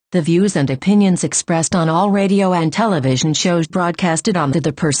The views and opinions expressed on all radio and television shows broadcasted on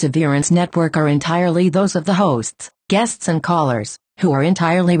the Perseverance Network are entirely those of the hosts, guests and callers, who are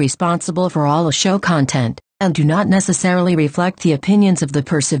entirely responsible for all show content, and do not necessarily reflect the opinions of the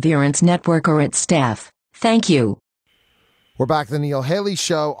Perseverance Network or its staff. Thank you. We're back to the Neil Haley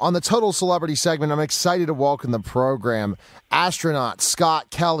Show. On the Total Celebrity segment, I'm excited to welcome the program astronaut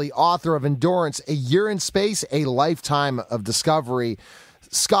Scott Kelly, author of Endurance, A Year in Space, A Lifetime of Discovery.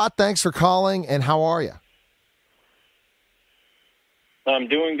 Scott, thanks for calling, and how are you? I'm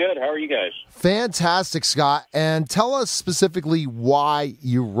doing good. How are you guys? Fantastic, Scott. And tell us specifically why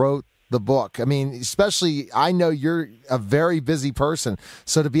you wrote the book. I mean, especially, I know you're a very busy person,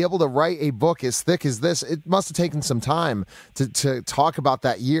 so to be able to write a book as thick as this, it must have taken some time to talk about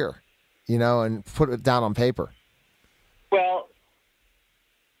that year, you know, and put it down on paper. Well,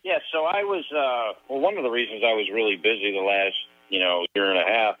 yeah, so I was, one of the reasons I was really busy the last, year and a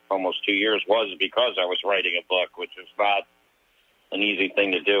half, almost 2 years, was because I was writing a book, which is not an easy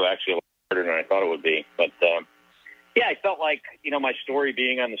thing to do, actually a lot harder than I thought it would be. But, yeah, I felt like, my story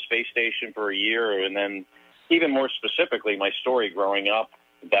being on the space station for a year, and then even more specifically, my story growing up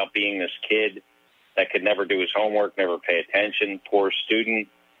about being this kid that could never do his homework, never pay attention, poor student,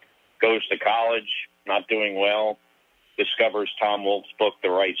 goes to college, not doing well, discovers Tom Wolfe's book, The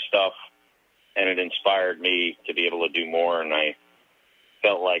Right Stuff, and it inspired me to be able to do more. And I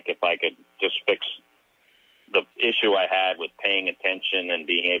felt like if I could just fix the issue I had with paying attention and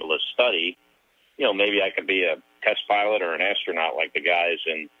being able to study, maybe I could be a test pilot or an astronaut like the guys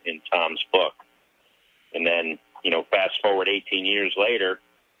in Tom's book. And then, fast forward 18 years later,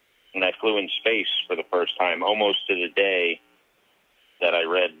 and I flew in space for the first time, almost to the day that I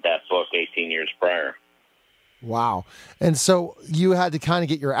read that book 18 years prior. Wow. And so you had to kind of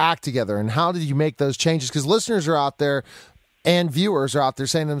get your act together. And how did you make those changes? Because listeners are out there and viewers are out there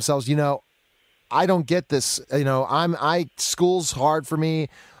saying to themselves, I don't get this. School's hard for me.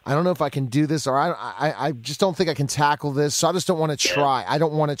 I don't know if I can do this, or I just don't think I can tackle this. So I just don't want to try. I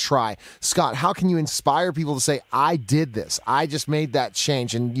don't want to try. Scott, how can you inspire people to say, I did this. I just made that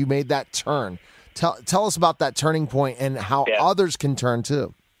change and you made that turn. Tell us about that turning point and how others can turn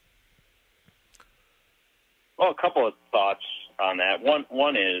too. Well, a couple of thoughts on that.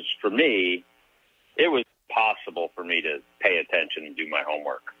 One is, for me, it was possible for me to pay attention and do my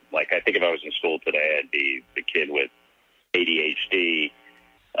homework. Like, I think if I was in school today, I'd be the kid with ADHD.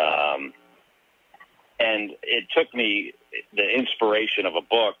 And it took me the inspiration of a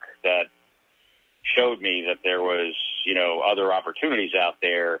book that showed me that there was, other opportunities out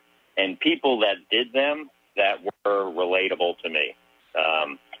there and people that did them that were relatable to me.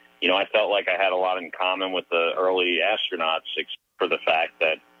 I felt like I had a lot in common with the early astronauts, except for the fact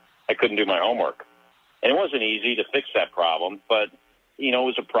that I couldn't do my homework. And it wasn't easy to fix that problem, but, it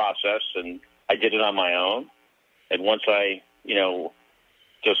was a process, and I did it on my own. And once I,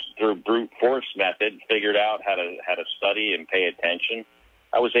 just through brute force method, figured out how to study and pay attention,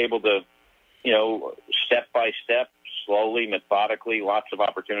 I was able to, step by step, slowly, methodically, lots of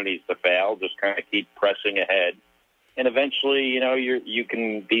opportunities to fail, just kind of keep pressing ahead. And eventually, you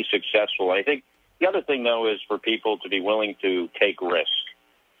can be successful. I think the other thing, though, is for people to be willing to take risk.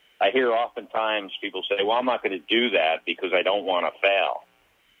 I hear oftentimes people say, well, I'm not going to do that because I don't want to fail.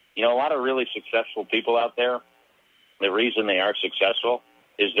 A lot of really successful people out there, the reason they are successful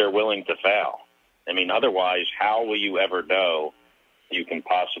is they're willing to fail. I mean, otherwise, how will you ever know you can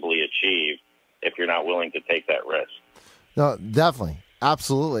possibly achieve if you're not willing to take that risk? No, definitely.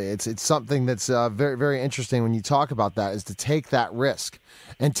 Absolutely. It's something that's very, very interesting when you talk about that, is to take that risk.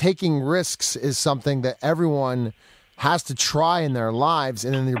 And taking risks is something that everyone has to try in their lives.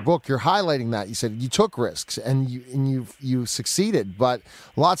 And in your book, you're highlighting that. You said you took risks and you succeeded. But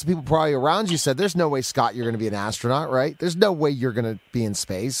lots of people probably around you said, there's no way, Scott, you're going to be an astronaut, right? There's no way you're going to be in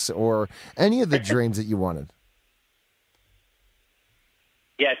space or any of the dreams that you wanted.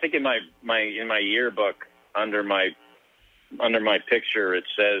 Yeah, I think in my yearbook, under my picture, it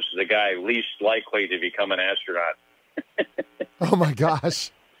says the guy least likely to become an astronaut. Oh my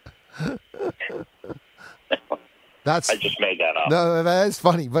gosh. I just made that up. No, that is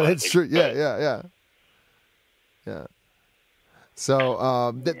funny, but it's true. Yeah.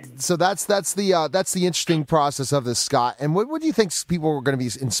 So, so that's the interesting process of this, Scott. And what do you think people are going to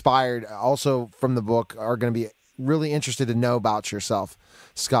be inspired also from the book are going to be really interested to know about yourself,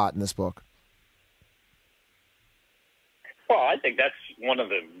 Scott, in this book? Well, I think that's one of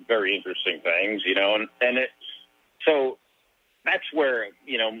the very interesting things, so that's where,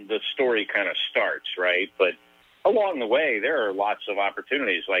 the story kind of starts, right? But along the way, there are lots of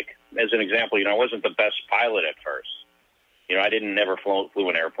opportunities. Like, as an example, I wasn't the best pilot at first. I didn't never flew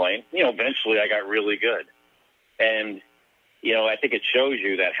an airplane. Eventually I got really good. And, I think it shows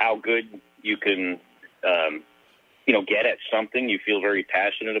you that how good you can, get at something you feel very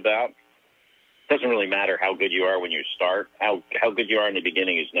passionate about. It doesn't really matter how good you are when you start. How good you are in the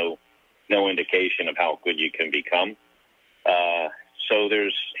beginning is no indication of how good you can become. So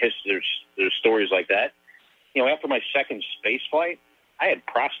there's stories like that. After my second space flight, I had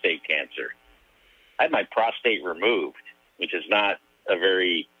prostate cancer. I had my prostate removed, which is not a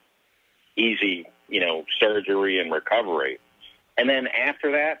very easy, surgery and recovery. And then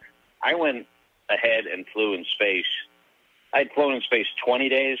after that, I went ahead and flew in space. I had flown in space 20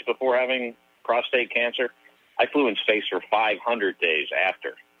 days before having prostate cancer. I flew in space for 500 days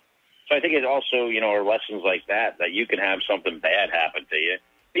after. So I think it also, are lessons like that you can have something bad happen to you.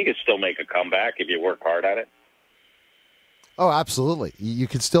 You can still make a comeback if you work hard at it. Oh, absolutely. You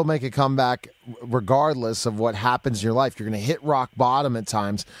can still make a comeback regardless of what happens in your life. You're going to hit rock bottom at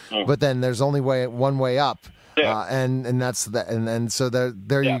times, but then there's only one way up. Yeah. And that's that. And so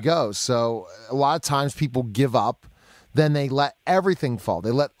there you go. So a lot of times people give up, then they let everything fall.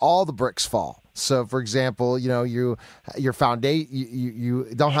 They let all the bricks fall. So, for example, your foundation, you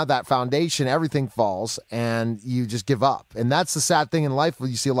don't have that foundation. Everything falls, and you just give up. And that's the sad thing in life.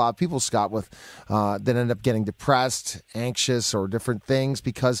 You see a lot of people, Scott, with that end up getting depressed, anxious, or different things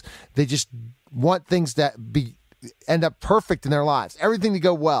because they just want things that end up perfect in their lives, everything to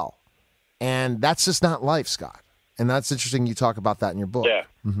go well, and that's just not life, Scott. And that's interesting. You talk about that in your book. Yeah.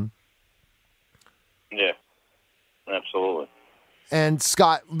 Mm-hmm. Yeah. Absolutely. And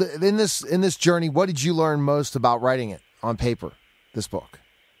Scott, in this journey, what did you learn most about writing it on paper? This book,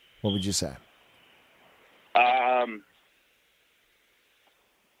 what would you say? Well,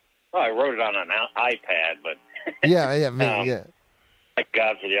 I wrote it on an iPad, but yeah. Thank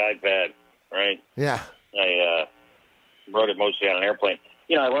God for the iPad, right? Yeah. I wrote it mostly on an airplane.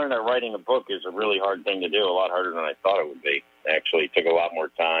 I learned that writing a book is a really hard thing to do, a lot harder than I thought it would be. Actually, it took a lot more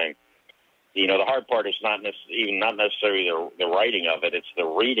time. The hard part is not necessarily the writing of it; it's the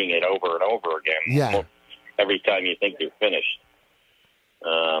reading it over and over again. Yeah. Every time you think you're finished.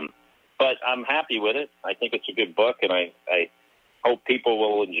 But I'm happy with it. I think it's a good book, and I hope people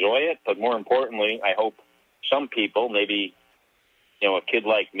will enjoy it. But more importantly, I hope some people, maybe a kid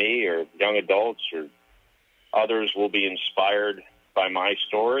like me or young adults or others, will be inspired by my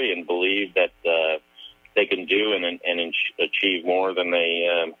story and believe that they can do and achieve more than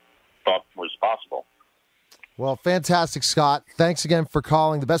they thought was possible. Well, fantastic, Scott. Thanks again for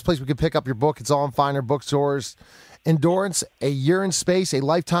calling. The best place we can pick up your book, it's all in finer bookstores. Endurance, A Year in Space, A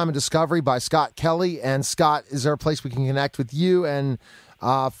Lifetime in Discovery by Scott Kelly. And Scott, is there a place we can connect with you and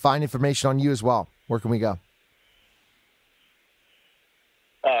find information on you as well? Where can we go?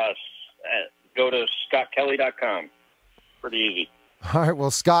 Go to scottkelly.com. Pretty easy. All right.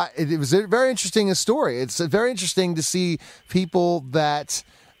 Well, Scott, it was a very interesting story. It's very interesting to see people that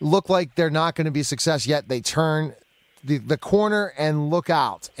look like they're not going to be a success yet. They turn the corner and look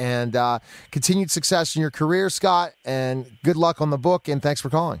out. And continued success in your career, Scott, and good luck on the book. And thanks for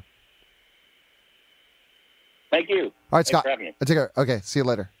calling. Thank you. All right, Scott. Thanks for having me. Take care. Okay. See you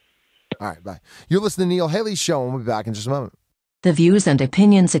later. All right. Bye. You're listening to Neil Haley's show, and we'll be back in just a moment. The views and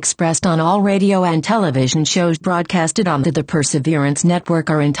opinions expressed on all radio and television shows broadcasted on the Perseverance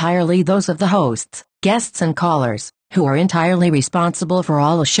Network are entirely those of the hosts, guests, and callers, who are entirely responsible for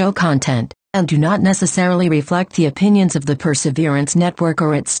all show content, and do not necessarily reflect the opinions of the Perseverance Network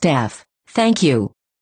or its staff. Thank you.